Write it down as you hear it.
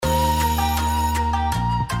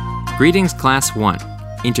Greetings, Class 1.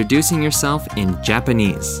 Introducing yourself in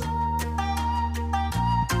Japanese.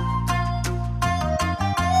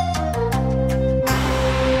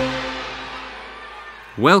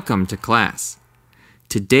 Welcome to class.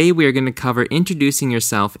 Today we are going to cover introducing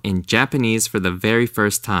yourself in Japanese for the very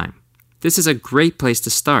first time. This is a great place to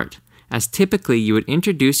start, as typically you would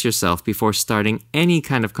introduce yourself before starting any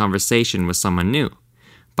kind of conversation with someone new.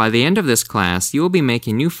 By the end of this class, you will be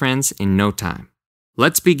making new friends in no time.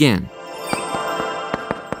 Let's begin.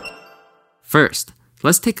 First,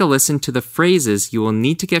 let's take a listen to the phrases you will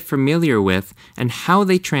need to get familiar with and how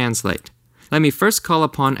they translate. Let me first call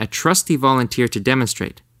upon a trusty volunteer to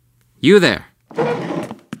demonstrate. You there.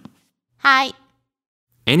 Hi.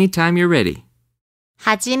 Anytime you're ready.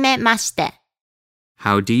 はじめまして。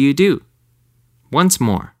 How do you do? Once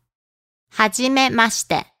more. はじめまし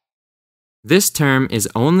て。 This term is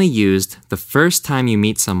only used the first time you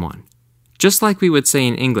meet someone. Just like we would say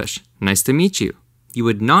in English, nice to meet you. You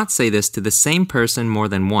would not say this to the same person more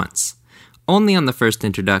than once, only on the first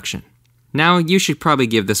introduction. Now, you should probably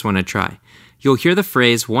give this one a try. You'll hear the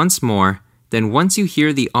phrase once more, then once you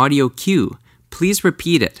hear the audio cue, please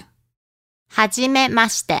repeat it. はじめま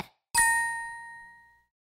して。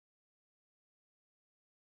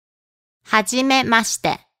はじめまし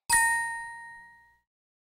て。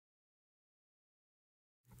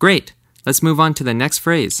 Great. Let's move on to the next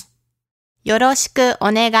phrase. よろしく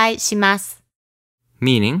お願いします。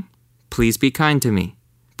 Meaning, please be kind to me.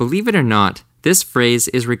 Believe it or not, this phrase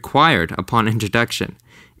is required upon introduction.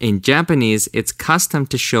 In Japanese, it's custom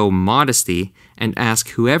to show modesty and ask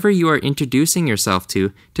whoever you are introducing yourself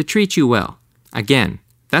to treat you well. Again,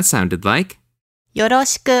 that sounded like, よろ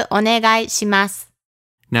しくお願いします。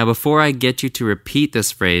 Now before I get you to repeat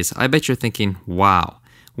this phrase, I bet you're thinking, wow,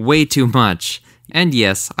 way too much. And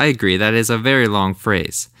yes, I agree, that is a very long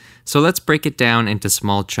phrase. So let's break it down into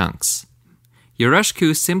small chunks.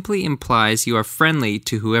 Yoroshiku simply implies you are friendly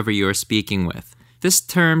to whoever you are speaking with. This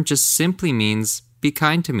term just simply means, be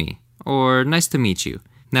kind to me, or nice to meet you.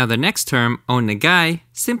 Now the next term, onegai,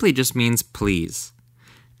 simply just means please.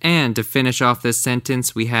 And to finish off this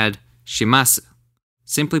sentence, we had shimasu.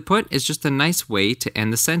 Simply put, it's just a nice way to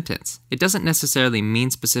end the sentence. It doesn't necessarily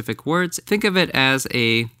mean specific words. Think of it as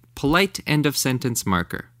a polite end of sentence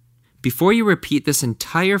marker. Before you repeat this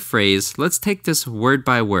entire phrase, let's take this word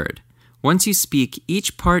by word. Once you speak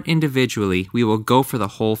each part individually, we will go for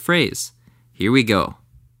the whole phrase. Here we go.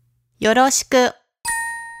 よろしく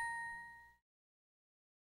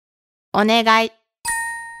お願い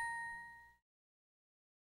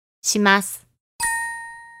します。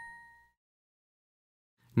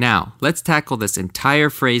 Now, let's tackle this entire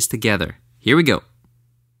phrase together. Here we go.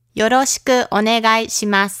 よろしくお願いし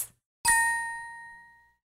ます。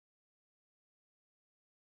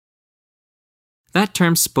 That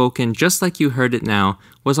term spoken just like you heard it now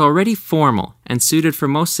was already formal and suited for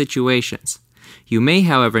most situations. You may,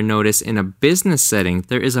 however, notice in a business setting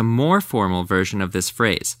there is a more formal version of this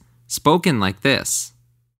phrase, spoken like this.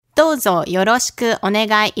 どうぞよろしくお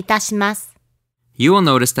願いいたします。 You will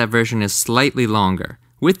notice that version is slightly longer,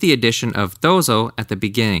 with the addition of dozo at the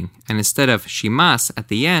beginning, and instead of shimasu at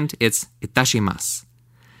the end, it's itashimasu.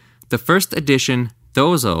 The first addition,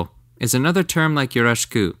 dozo, is another term like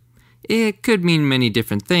yoroshiku. It could mean many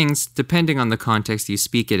different things depending on the context you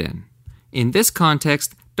speak it in. In this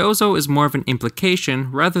context, dozo is more of an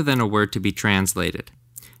implication rather than a word to be translated.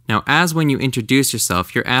 Now, as when you introduce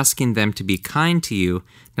yourself, you're asking them to be kind to you.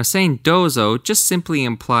 Now, saying dozo just simply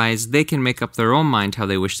implies they can make up their own mind how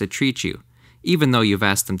they wish to treat you, even though you've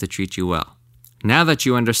asked them to treat you well. Now that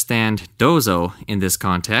you understand dozo in this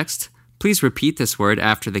context, please repeat this word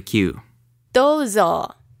after the cue. どう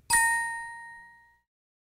ぞ。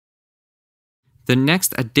 The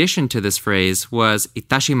next addition to this phrase was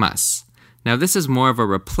itashimasu. Now this is more of a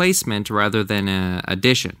replacement rather than an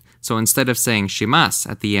addition. So instead of saying shimasu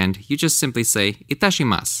at the end, you just simply say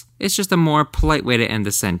itashimasu. It's just a more polite way to end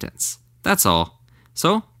the sentence. That's all.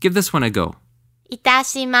 So give this one a go. いた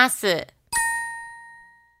します。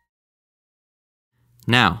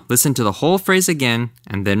 Now listen to the whole phrase again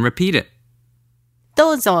and then repeat it.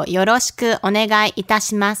 どうぞよろしくお願いいた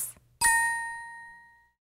します。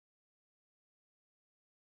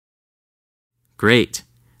 Great.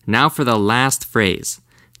 Now for the last phrase.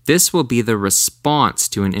 This will be the response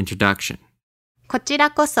to an introduction. こちら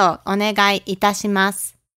こそお願いいたしま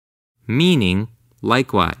す。 Meaning,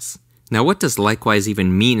 likewise. Now what does likewise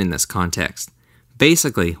even mean in this context?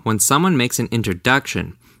 Basically, when someone makes an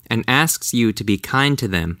introduction and asks you to be kind to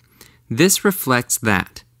them, this reflects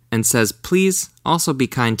that and says, please also be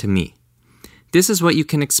kind to me. This is what you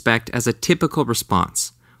can expect as a typical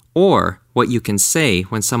response. Or what you can say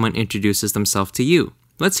when someone introduces themselves to you.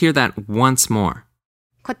 Let's hear that once more.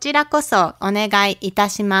 こちらこそお願いいた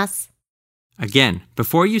します。 Again,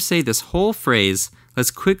 before you say this whole phrase,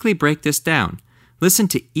 let's quickly break this down. Listen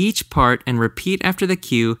to each part and repeat after the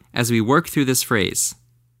cue as we work through this phrase.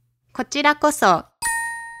 こちらこそ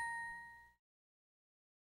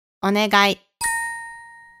お願い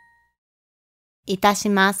いたし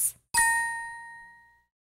ます。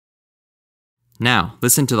 Now,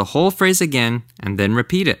 listen to the whole phrase again and then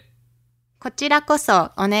repeat it. こちらこ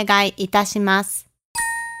そお願いいたします。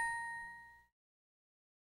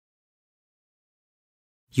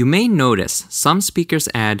 You may notice some speakers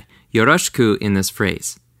add yoroshiku in this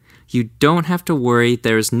phrase. You don't have to worry,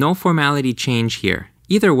 there is no formality change here.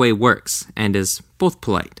 Either way works and is both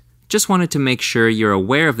polite. Just wanted to make sure you're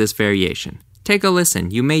aware of this variation. Take a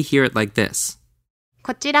listen, you may hear it like this.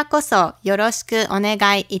 こちらこそよろしくお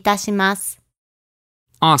願いいたします。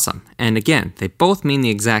 Awesome, and again, they both mean the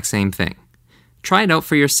exact same thing. Try it out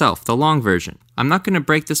for yourself, the long version. I'm not going to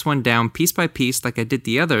break this one down piece by piece like I did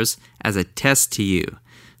the others as a test to you.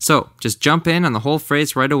 So, just jump in on the whole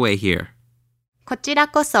phrase right away here. こちら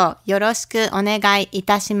こそよろしくお願いい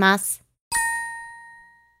たします。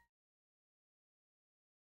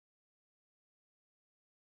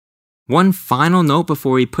 One final note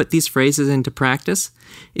before we put these phrases into practice.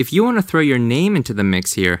 If you want to throw your name into the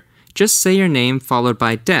mix here, just say your name followed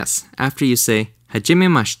by des after you say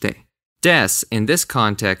hajimemashite. Des in this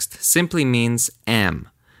context simply means am.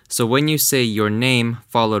 So when you say your name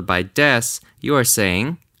followed by des, you are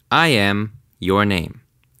saying, I am your name.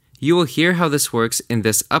 You will hear how this works in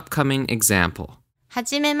this upcoming example. は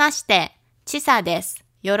じめまして、ちさです。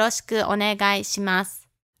よろしくお願いします。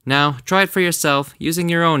 Now, try it for yourself using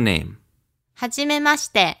your own name. はじめまし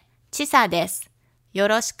て、ちさです。よ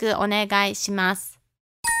ろしくお願いします。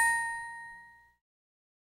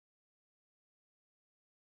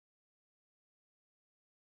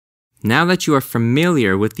 Now that you are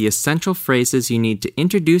familiar with the essential phrases you need to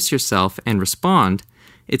introduce yourself and respond,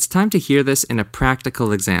 it's time to hear this in a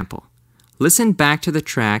practical example. Listen back to the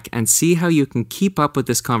track and see how you can keep up with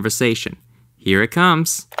this conversation. Here it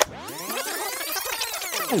comes.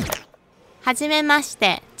 はじめまし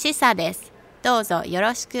て、ちさです。どうぞよ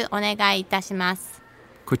ろしくお願いいたします。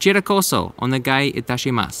 Kochira koso onegai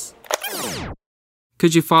itashimasu.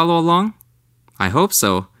 Could you follow along? I hope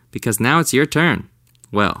so, because now it's your turn.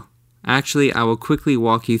 Well, actually, I will quickly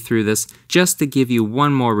walk you through this just to give you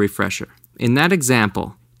one more refresher. In that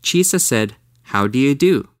example, Chisa said, How do you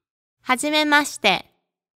do? はじめまして、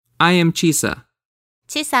 I am Chisa.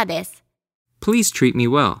 ちさです。 Please treat me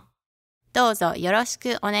well. どうぞよろし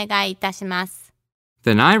くお願いいたします。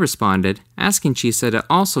 Then I responded, asking Chisa to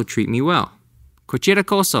also treat me well. Kochira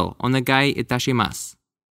koso onegai itashimasu.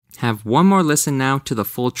 Have one more listen now to the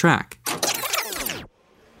full track.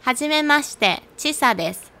 はじめまして、ちさ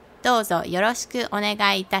です。どうぞよろしくお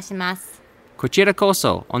願いいたします。 Kochira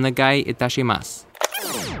koso onegai itashimasu.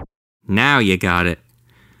 Now you got it.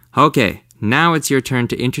 Okay, now it's your turn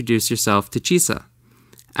to introduce yourself to Chisa.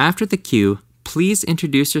 After the cue, please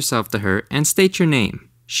introduce yourself to her and state your name.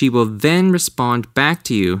 She will then respond back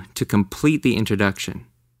to you to complete the introduction.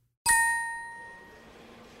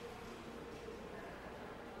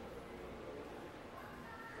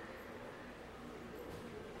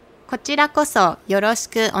 こちらこそよろし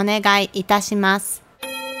くお願いいたします。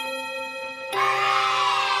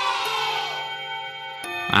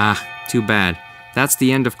 Ah, too bad. That's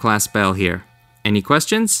the end of Class Bell here. Any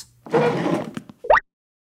questions?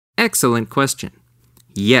 Excellent question.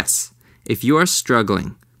 Yes, if you are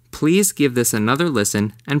struggling, please give this another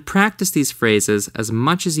listen and practice these phrases as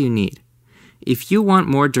much as you need. If you want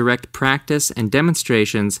more direct practice and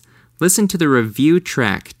demonstrations, listen to the review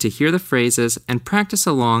track to hear the phrases and practice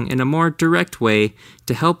along in a more direct way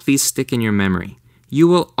to help these stick in your memory. You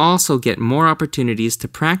will also get more opportunities to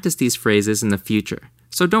practice these phrases in the future,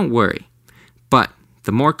 so don't worry. But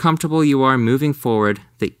the more comfortable you are moving forward,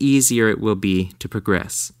 the easier it will be to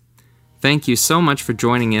progress. Thank you so much for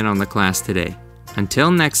joining in on the class today.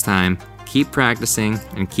 Until next time, keep practicing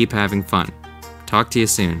and keep having fun. Talk to you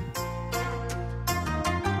soon.